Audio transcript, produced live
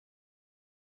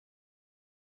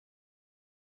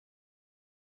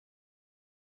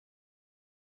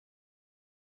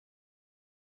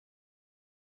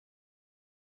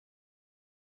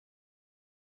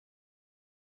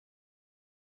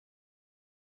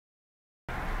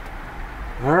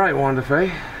All right, Wanda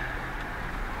Faye.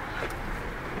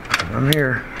 I'm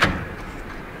here.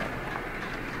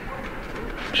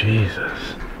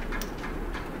 Jesus.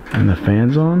 And the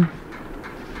fan's on?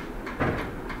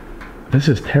 This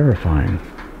is terrifying.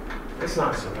 It's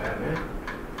not so bad, man.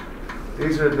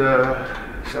 These are the...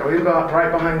 So we about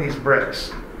right behind these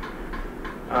bricks.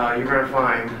 You're going to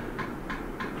find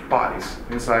bodies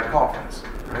inside coffins,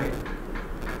 right?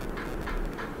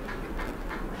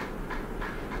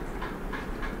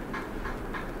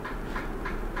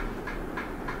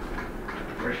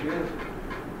 There she is.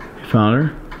 You found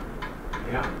her?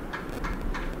 Yeah.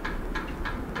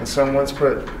 And someone's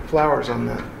put flowers on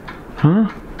that.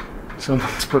 Huh?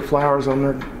 Someone's put flowers on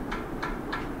their...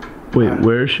 Wait,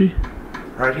 where is she?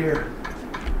 Right here.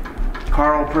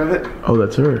 Carl Privet. Oh,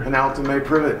 that's her. And Alta Mae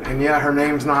Privet. And yeah, her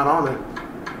name's not on it.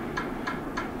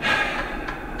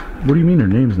 What do you mean her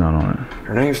name's not on it?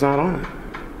 Her name's not on it.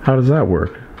 How does that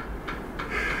work?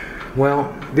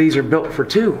 Well, these are built for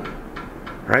two,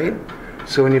 right?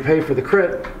 So when you pay for the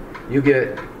crypt, you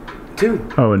get two.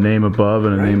 Oh, a name above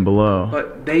and a name below.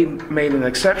 But they made an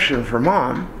exception for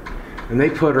Mom, and they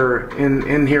put her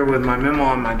in here with my memo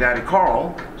and my daddy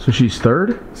Carl. So she's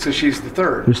third? So she's the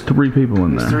third. There's 3 people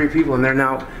in there. There's 3 people in there.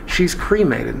 Now, she's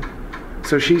cremated.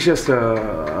 So she's just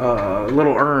a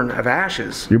little urn of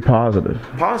ashes. You're positive?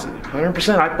 Positive,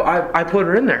 100%. I put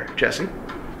her in there, Jesse.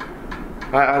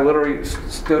 I literally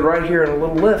stood right here in a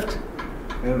little lift,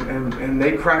 and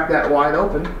they cracked that wide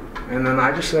open, and then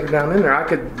I just set her down in there. I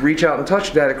could reach out and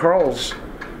touch Daddy Carl's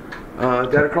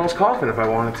coffin if I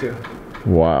wanted to.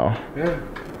 Wow. Yeah.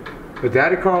 But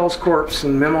Daddy Carl's corpse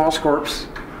and Mimaw's corpse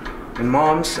and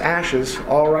Mom's ashes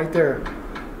all right there.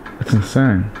 That's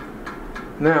insane.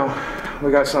 Now,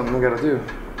 we got something we gotta do.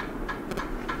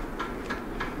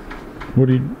 What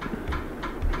are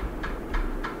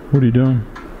you doing?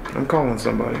 I'm calling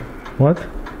somebody. What?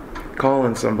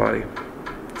 Calling somebody.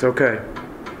 It's okay.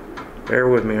 Bear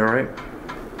with me, alright?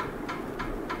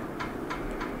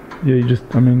 Yeah, it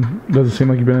doesn't seem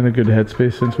like you've been in a good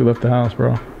headspace since we left the house,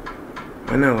 bro.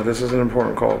 I know, this is an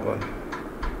important call, bud.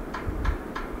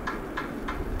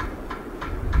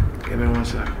 Give me 1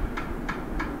 sec.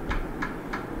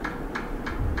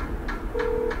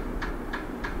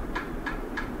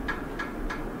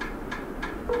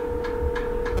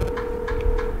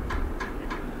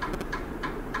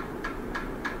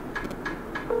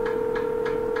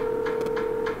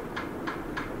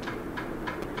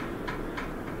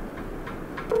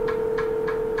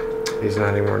 He's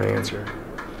not even going to answer.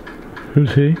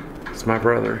 Who's he? It's my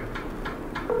brother.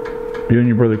 You and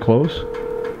your brother close?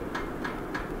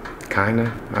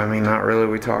 Kinda. I mean, not really.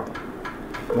 We talk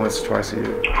once or twice a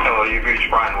year. Hello, you've reached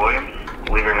Brian Williams.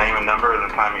 Leave your name and number at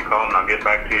the time you called, and I'll get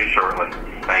back to you shortly.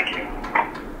 Thank you.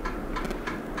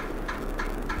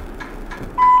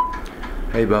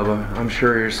 Hey, Bubba. I'm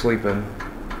sure you're sleeping.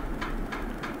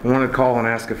 I want to call and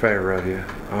ask a favor of you.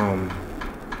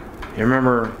 You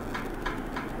remember...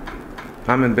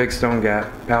 I'm in Big Stone Gap,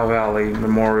 Powell Valley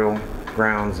Memorial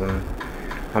Grounds, and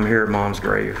I'm here at Mom's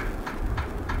grave.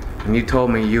 And you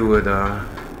told me you would,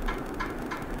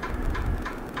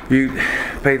 you'd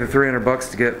pay the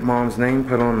 $300 to get Mom's name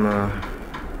put on the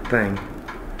thing.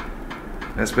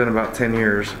 It's been about 10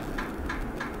 years.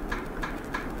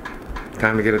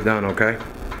 Time to get it done, okay?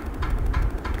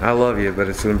 I love you, but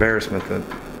it's an embarrassment that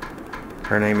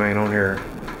her name ain't on here.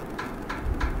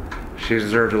 She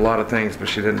deserved a lot of things, but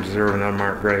she didn't deserve an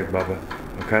unmarked grave, Bubba.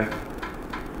 Okay?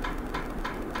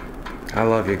 I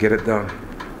love you. Get it done.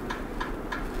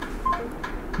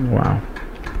 Wow.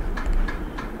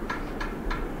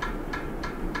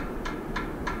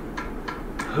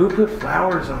 Who put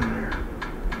flowers on there?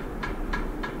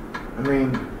 I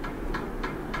mean,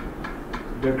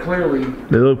 they're clearly...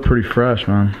 They look pretty fresh,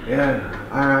 man.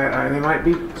 Yeah. They might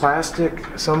be plastic.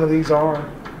 Some of these are.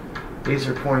 These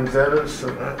are poinsettias, so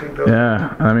I think those...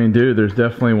 Yeah, I mean, dude, there's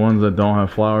definitely ones that don't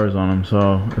have flowers on them,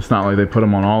 so it's not like they put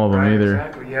them on all of them either.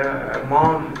 Exactly, yeah.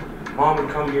 Mom would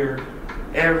come here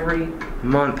every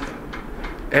month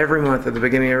at the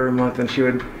beginning of every month, and she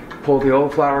would pull the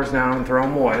old flowers down and throw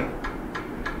them away,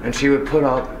 and she would put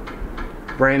up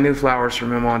brand new flowers for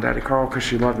Mama and Daddy Carl because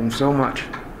she loved them so much.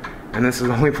 And this is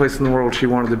the only place in the world she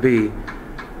wanted to be,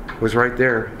 was right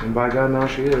there, and by God, now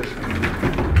she is.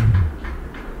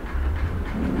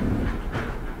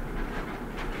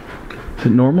 Is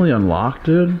it normally unlocked,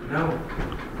 dude? No.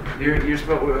 You're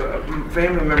supposed,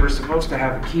 family members supposed to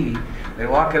have a key. They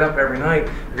lock it up every night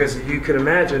because you could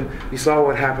imagine, you saw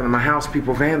what happened in my house,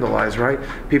 people vandalize, right?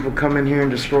 People come in here and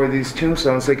destroy these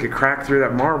tombstones. They could crack through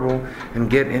that marble and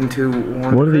get into one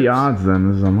of the What are the crypts. odds then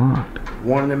this is unlocked?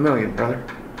 1 in a million, brother.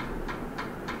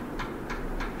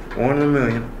 1 in a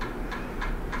million.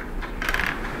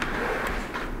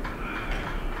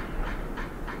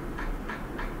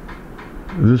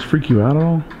 Does this freak you out at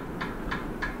all?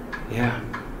 Yeah.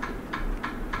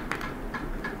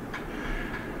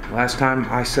 Last time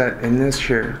I sat in this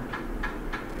chair,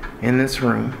 in this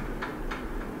room,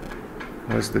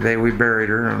 was the day we buried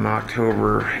her on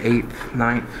October 8th,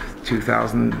 9th,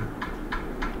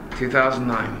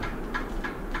 2009.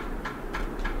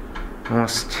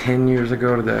 Almost 10 years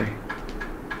ago today.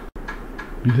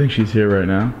 You think she's here right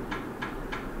now?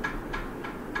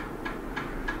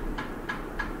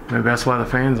 Maybe that's why the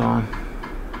fan's on.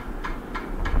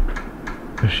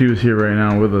 If she was here right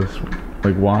now with us,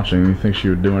 like watching, you think she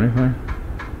would do anything?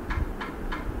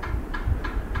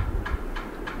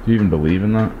 Do you even believe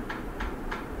in that?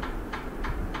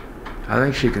 I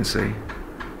think she can see.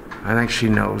 I think she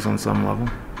knows on some level.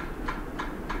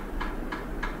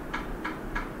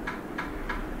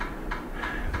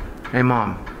 Hey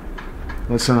Mom,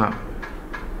 listen up.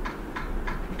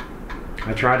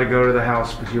 I tried to go to the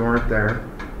house, but you weren't there.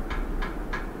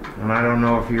 And I don't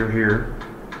know if you're here,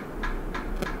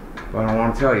 but I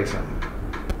want to tell you something.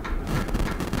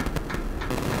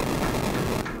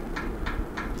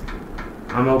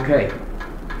 I'm okay.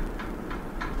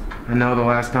 I know the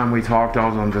last time we talked I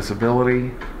was on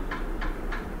disability.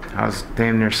 I was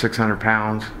damn near 600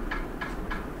 pounds.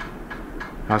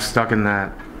 I was stuck in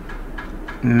that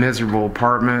miserable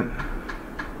apartment.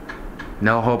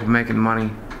 No hope of making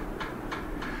money.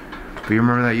 But you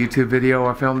remember that YouTube video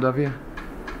I filmed of you?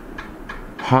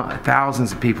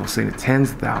 Thousands of people seen it,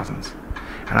 tens of thousands.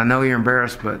 And I know you're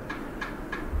embarrassed, but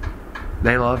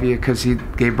they love you because you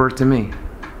gave birth to me.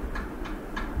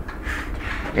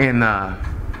 And I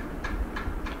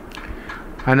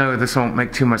know this won't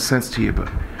make too much sense to you, but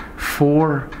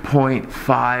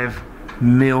 4.5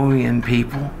 million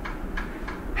people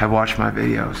have watched my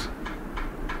videos.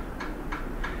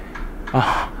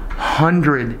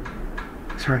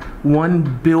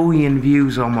 1 billion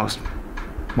views almost,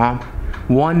 Mom.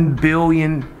 1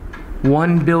 billion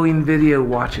video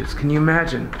watches. Can you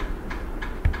imagine?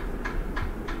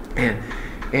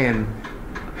 And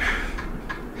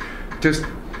just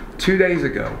 2 days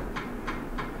ago,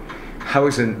 I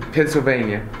was in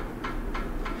Pennsylvania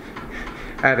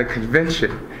at a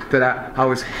convention that I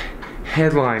was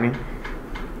headlining,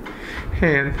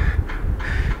 and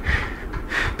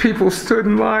people stood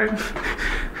in line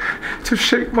to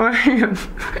shake my hand.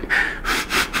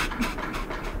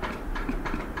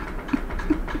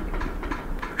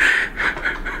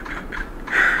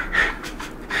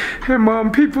 And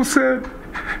Mom, people said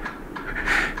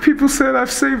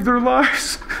I've saved their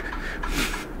lives.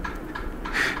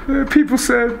 People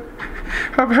said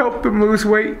I've helped them lose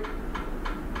weight.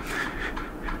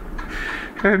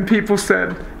 And people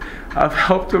said I've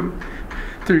helped them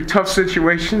through tough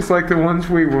situations like the ones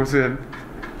we was in.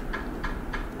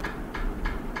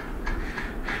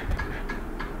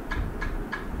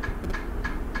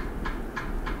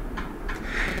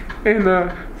 And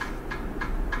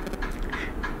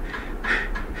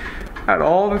out of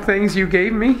all the things you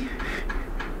gave me,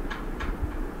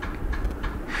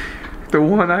 the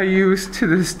one I use to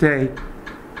this day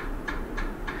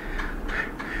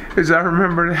is I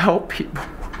remember to help people,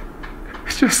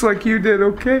 just like you did,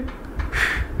 okay?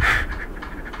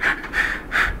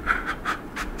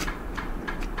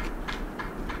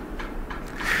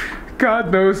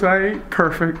 God knows I ain't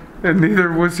perfect, and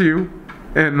neither was you,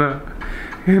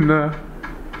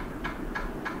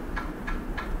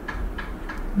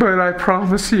 but I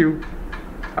promise you,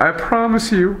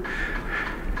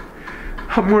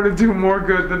 I'm going to do more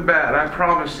good than bad. I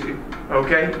promise you,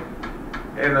 okay?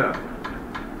 And I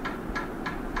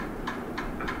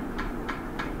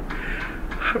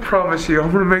promise you,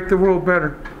 I'm going to make the world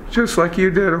better, just like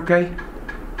you did, okay?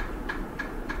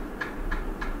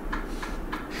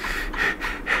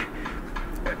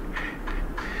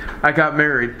 I got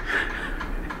married.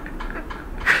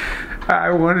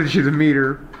 I wanted you to meet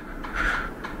her.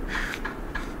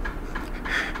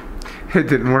 It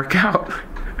didn't work out.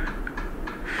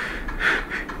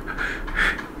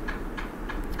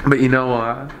 But you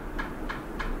know,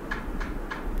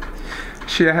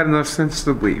 she had enough sense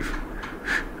to leave.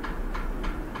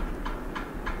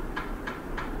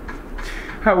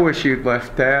 I wish you'd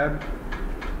left, Dad.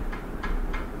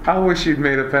 I wish you'd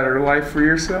made a better life for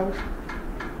yourself.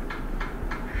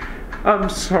 I'm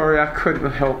sorry I couldn't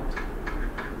have helped.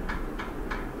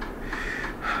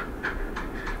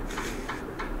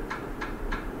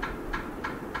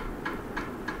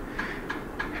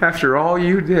 After all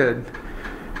you did,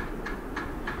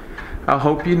 I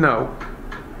hope you know,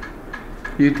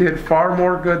 you did far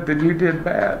more good than you did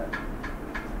bad.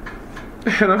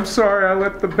 And I'm sorry I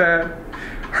let the bad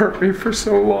hurt me for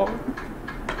so long.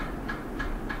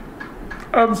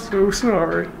 I'm so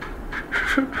sorry.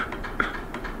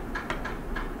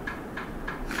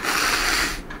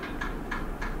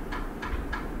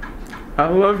 I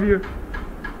love you.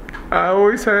 I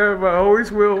always have, I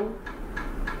always will.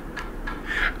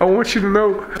 I want you to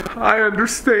know I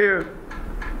understand.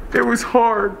 It was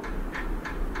hard.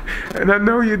 And I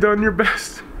know you done your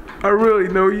best. I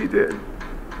really know you did.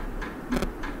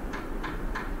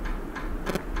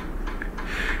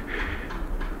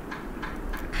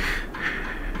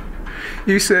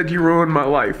 You said you ruined my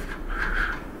life.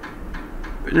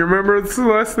 You remember it's the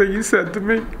last thing you said to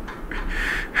me?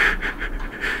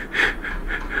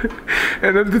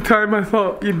 And at the time I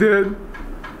thought you did.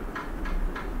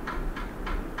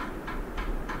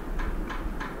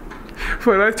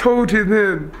 But I told you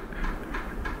then,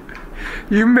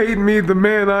 you made me the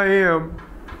man I am.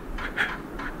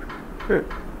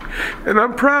 And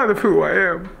I'm proud of who I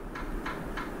am.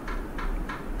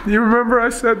 You remember I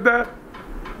said that?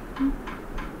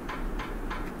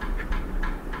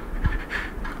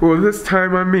 Well, this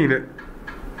time I mean it.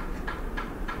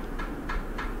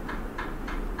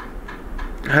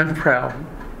 I'm proud.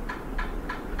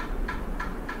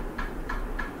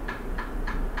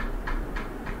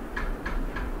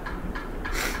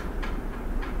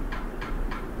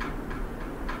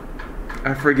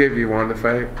 I forgive you, Wanda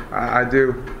Faye. I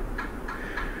do.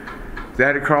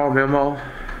 Daddy Carl, Memo.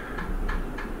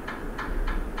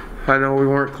 I know we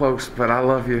weren't close, but I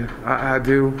love you. I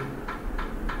do.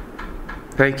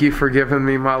 Thank you for giving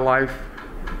me my life.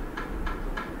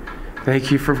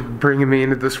 Thank you for bringing me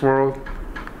into this world.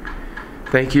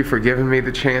 Thank you for giving me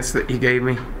the chance that you gave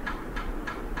me.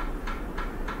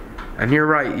 And you're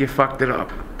right, you fucked it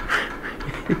up.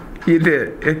 You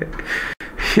did.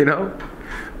 You know?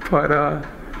 But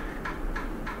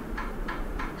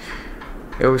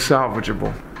it was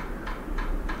salvageable.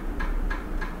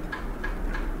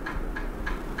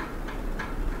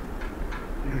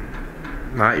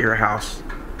 Not your house.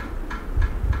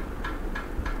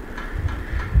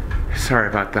 Sorry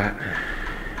about that.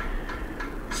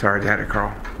 Sorry, Daddy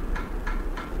Carl.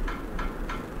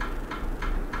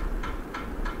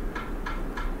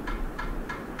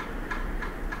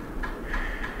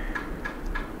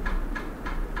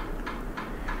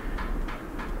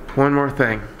 One more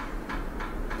thing.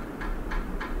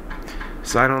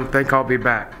 So I don't think I'll be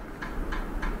back.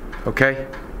 Okay?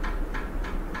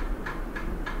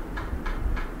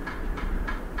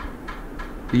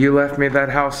 You left me that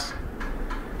house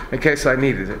in case I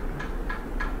needed it.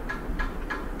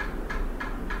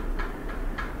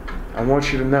 I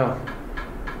want you to know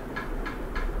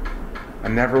I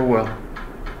never will.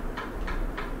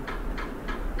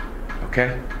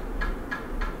 Okay?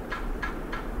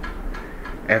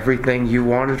 Everything you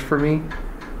wanted for me,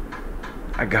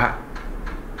 I got.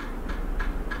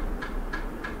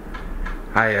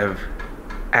 I have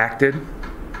acted,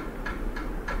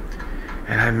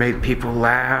 and I made people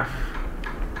laugh.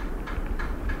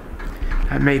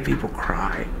 I made people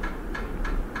cry.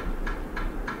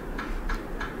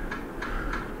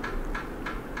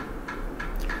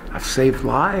 I've saved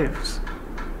lives.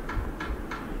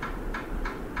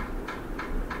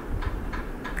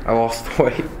 I lost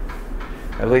weight,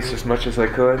 at least as much as I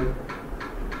could.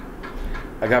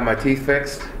 I got my teeth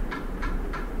fixed.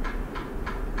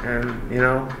 And, you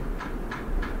know,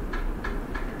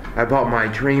 I bought my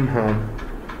dream home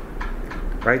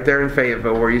right there in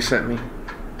Fayetteville where you sent me.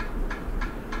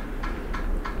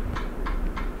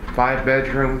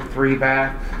 5-bedroom,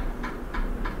 3-bath.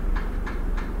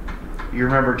 You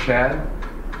remember Chad?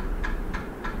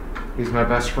 He's my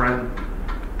best friend,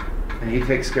 and he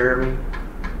takes care of me.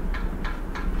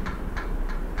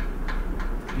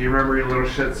 You remember your little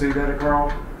Shih Tzu, Daddy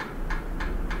Carl?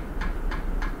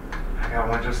 I got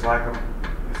one just like him.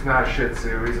 It's not a Shih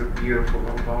Tzu, he's a beautiful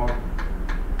little dog.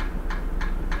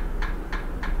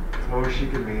 I wish you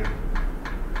could meet him.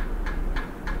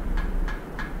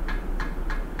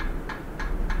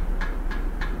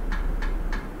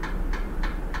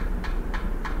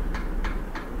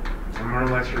 I'm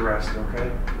gonna let you rest,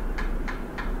 okay?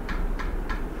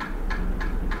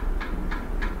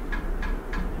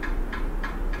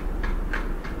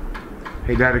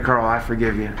 Hey, Daddy Carl, I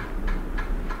forgive you.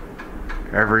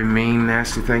 Every mean,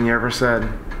 nasty thing you ever said.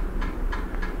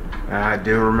 I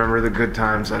do remember the good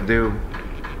times, I do.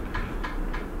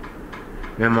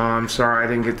 Mama, I'm sorry I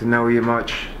didn't get to know you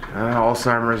much.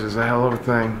 Alzheimer's is a hell of a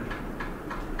thing.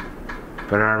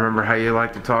 But I remember how you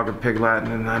liked to talk in Pig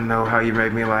Latin, and I know how you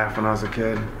made me laugh when I was a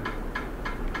kid.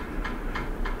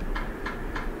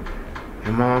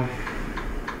 And Mom,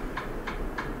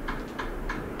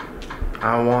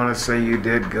 I want to say you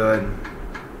did good.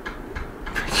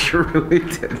 But you really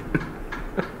didn't.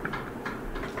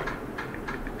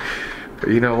 But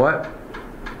you know what?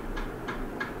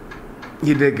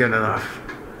 You did good enough.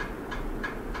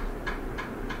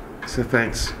 So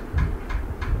thanks.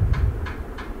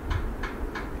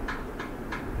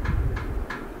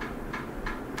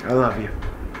 I love you.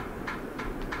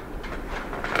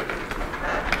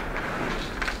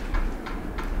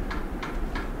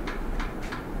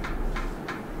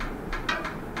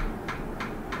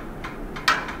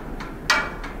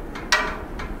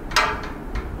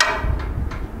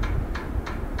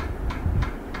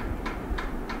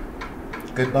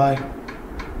 Goodbye.